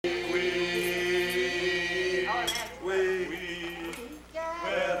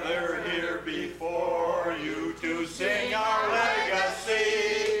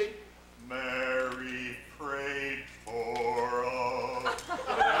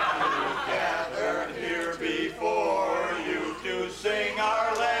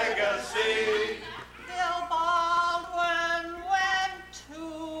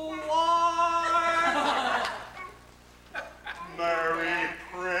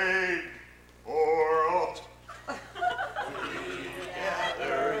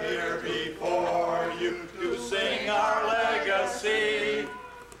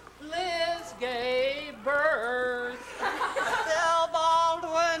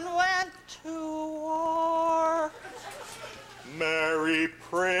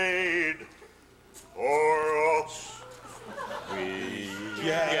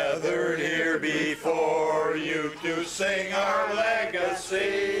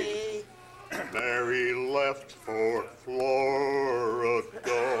Mary left for Florida.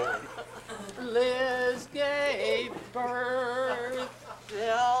 Liz gave birth.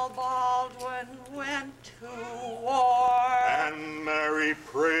 Bill Baldwin went to war. And Mary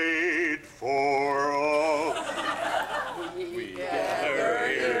prayed for us. We gather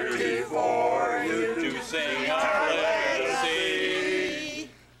here before you to sing our legacy.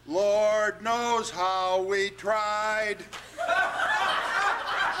 Lord knows how we tried.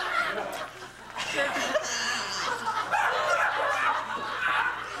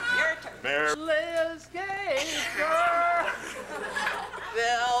 Liz gave birth.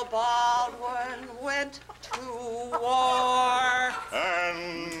 Bill Baldwin went to war.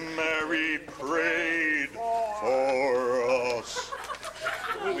 And Mary prayed for us.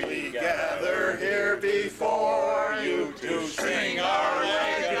 We gather here before you to sing our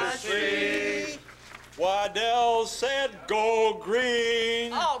legacy. Waddell said, "Go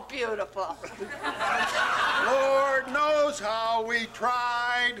green." Oh, beautiful. Lord knows how we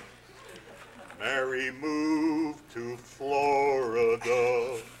tried. Mary moved to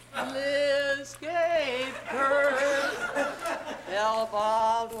Florida. Liz gave birth. Bill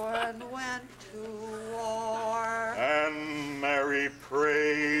Baldwin went to war. And Mary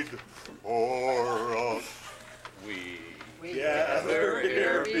prayed for us. We gather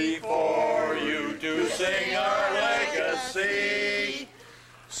here before you to sing our legacy.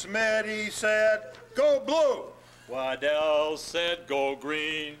 Smitty said, "Go blue." Waddell said, "Go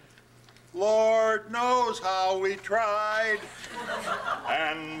green." Lord knows how we tried.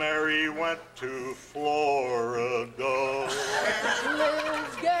 And Mary went to Florida.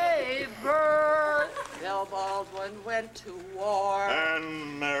 Liz gave birth. Bill Baldwin went to war.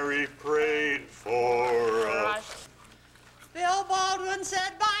 And Mary prayed for us. Bill Baldwin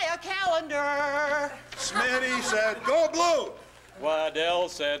said, "Buy a calendar." Smitty said, "Go blue." Waddell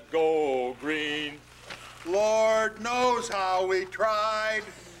said, "Go green." Lord knows how we tried.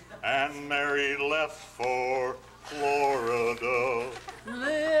 And Mary left for Florida.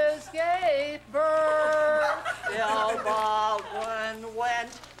 Liz gave birth. Bill Baldwin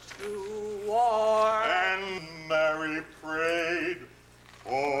went to war. And Mary prayed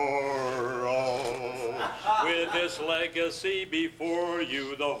for us. With this legacy before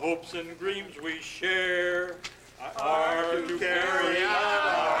you, the hopes and dreams we share are to carry on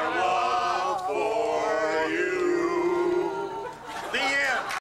our love.